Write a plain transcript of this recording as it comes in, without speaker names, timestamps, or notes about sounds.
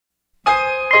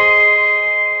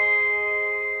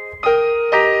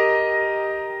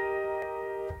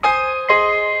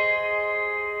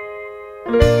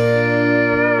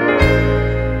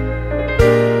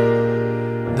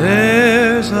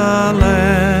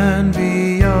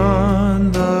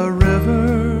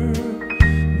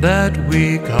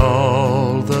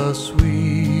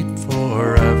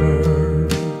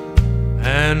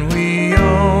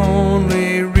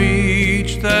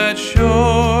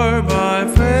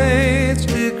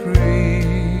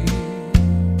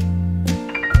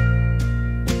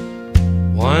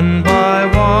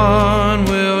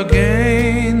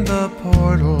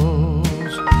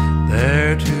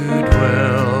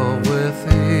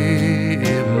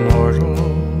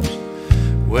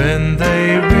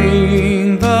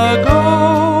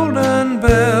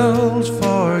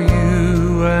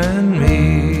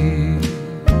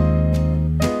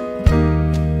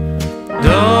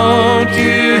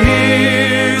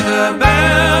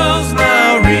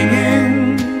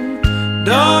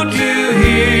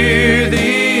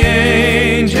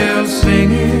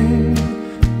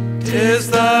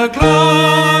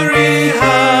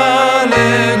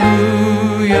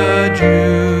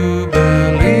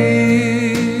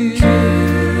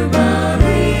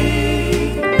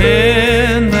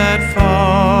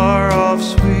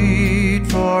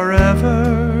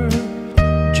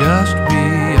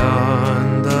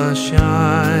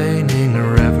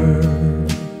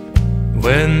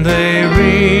when they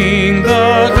ring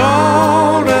the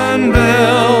golden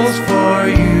bells for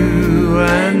you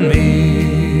and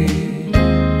me.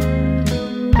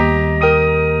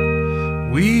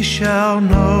 We shall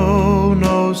know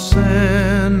no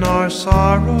sin nor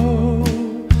sorrow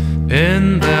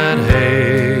in that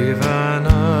haven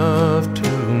of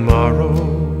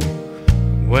tomorrow,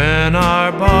 when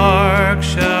our bark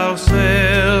shall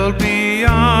sail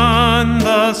beyond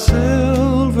the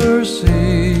silver sea.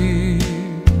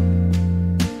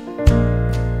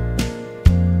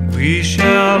 We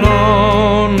shall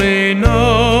only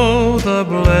know the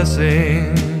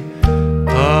blessing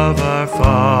of our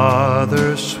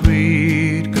Father's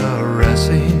sweet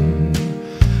caressing,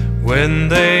 when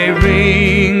they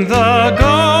ring the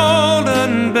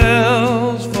golden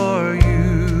bells for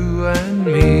you and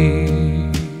me.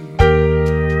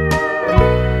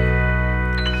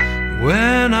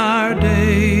 When our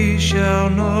days shall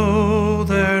know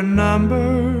their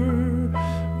number,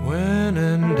 when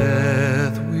in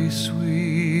death we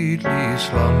sweetly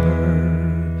slumber,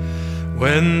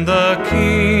 when the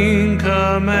King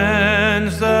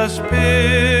commands the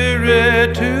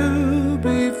spirit to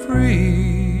be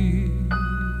free,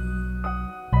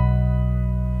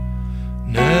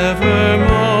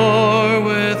 nevermore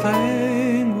with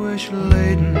anguish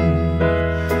laden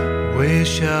we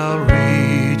shall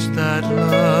reach that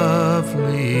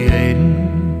lovely Eden,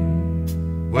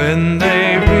 when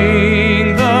they